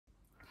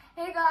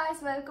Hey guys,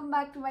 welcome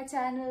back to my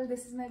channel.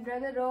 This is my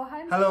brother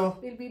Rohan. Hello.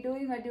 We'll be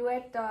doing a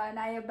duet on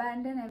I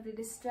Abandon Every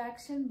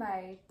Distraction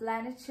by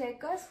Planet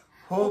Shakers.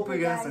 Hope you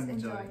guys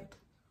enjoy it.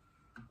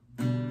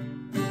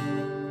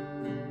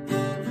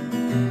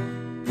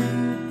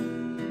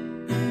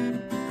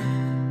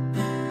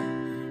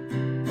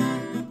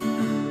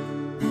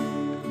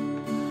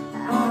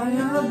 I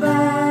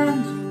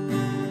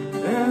abandon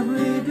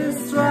every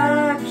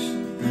distraction.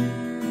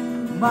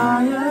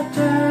 My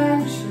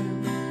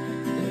attention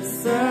is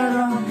set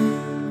on you.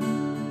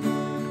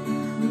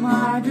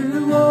 My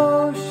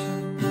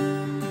devotion,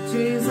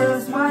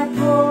 Jesus, my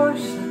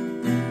portion.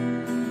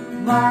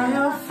 My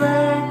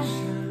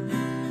affection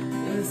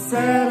is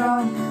set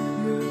on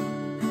you.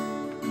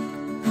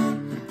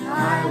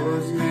 I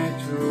was made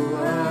to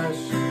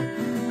worship.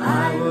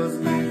 I was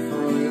made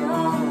for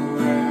your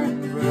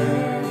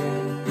embrace.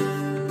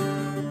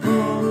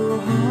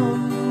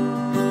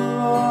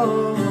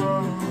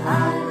 I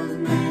was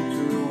made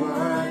to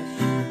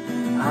worship.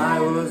 I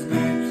was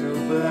made to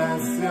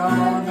bless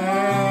your name.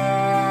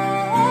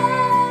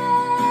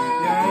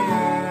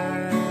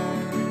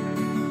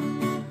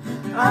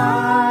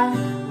 I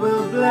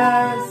will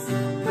bless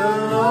the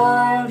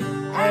Lord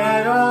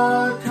at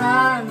all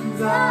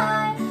times.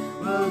 I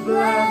will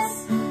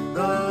bless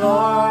the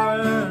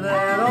Lord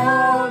at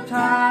all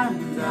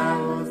times. I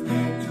was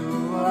made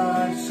to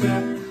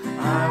worship.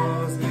 I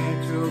was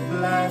made to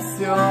bless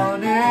your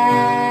name.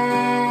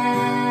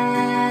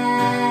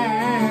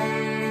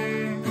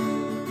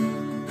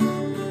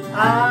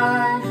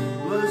 I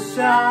will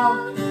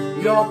shout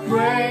your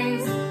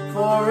praise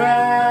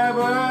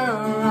forever.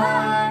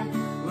 I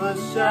will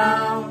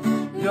shout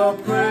your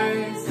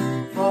praise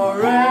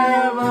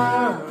forever.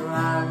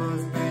 I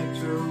was made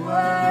to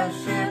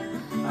worship.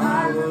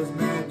 I was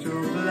made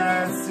to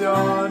bless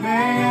your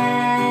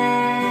name.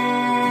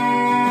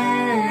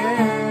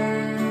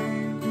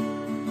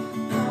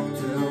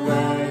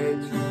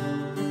 Captivated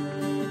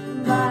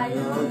by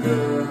your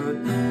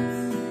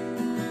goodness,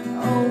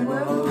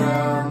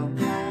 overwhelmed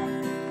by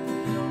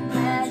your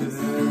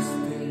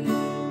majesty,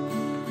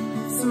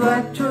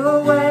 swept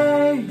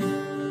away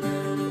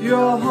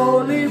your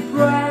holy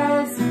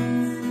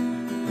presence,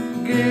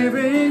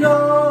 giving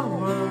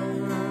over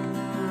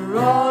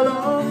all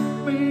of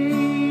me.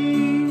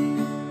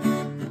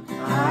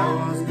 I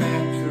was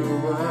made to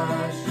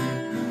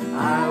worship. I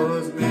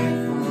was made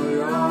for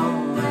your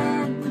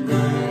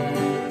embrace.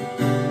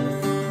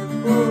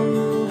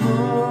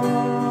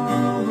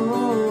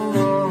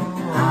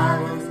 I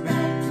was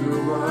made to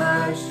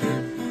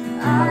worship.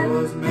 I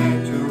was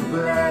made to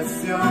bless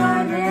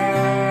your name.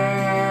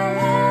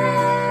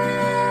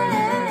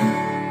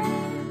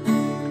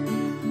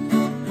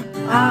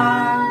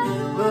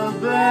 I will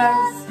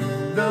bless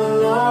the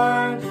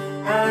Lord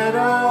at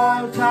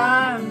all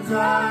times.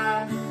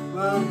 I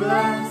will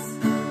bless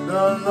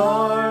the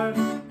Lord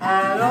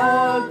at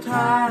all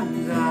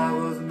times. I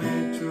was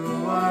made to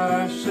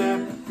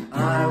worship.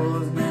 I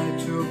was made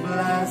to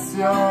bless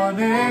your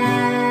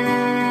name.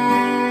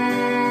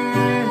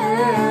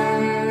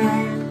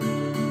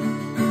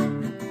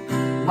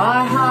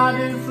 My heart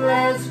in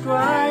flesh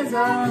cries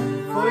out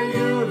for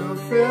you to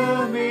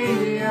fill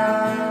me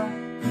up.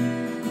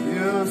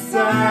 You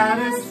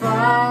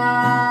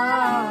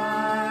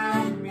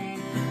satisfy me.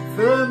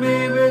 Fill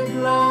me with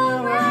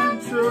love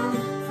and truth.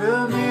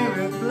 Fill me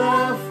with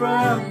love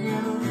from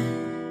you.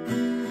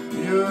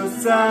 You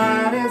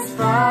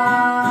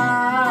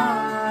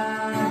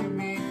satisfy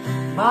me.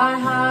 My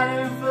heart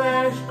and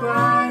flesh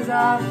cries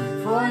out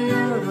for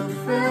you to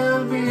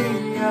fill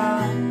me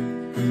up.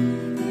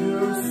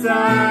 You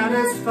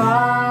satisfy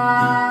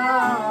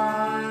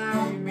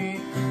me.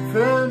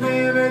 Fill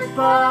me with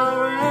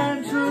power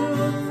and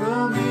truth.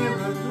 Fill me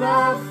with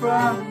love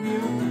from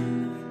you.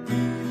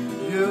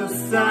 You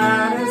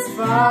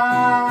satisfy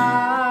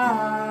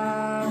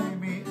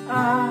me. I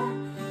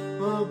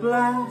will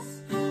bless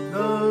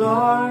the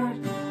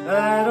Lord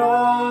at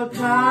all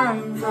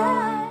times.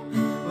 I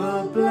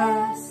will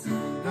bless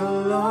the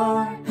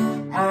Lord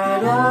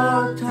at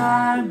all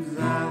times.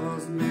 I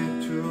was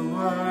made to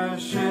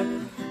worship.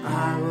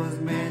 I was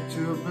made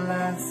to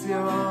bless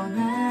your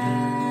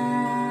name.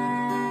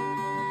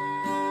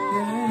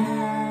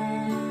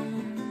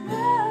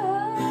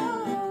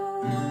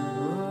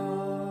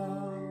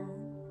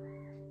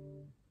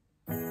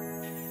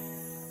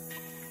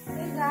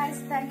 Hey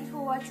guys, thank you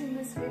for watching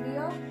this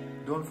video.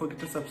 Don't forget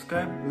to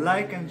subscribe,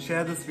 like and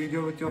share this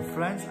video with your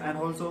friends, and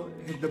also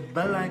hit the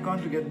bell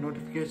icon to get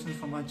notifications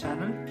from our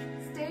channel.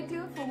 Stay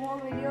tuned for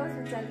more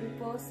videos which I'll be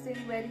posting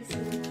very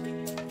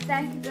soon.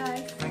 Thank you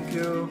guys. Thank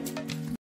you.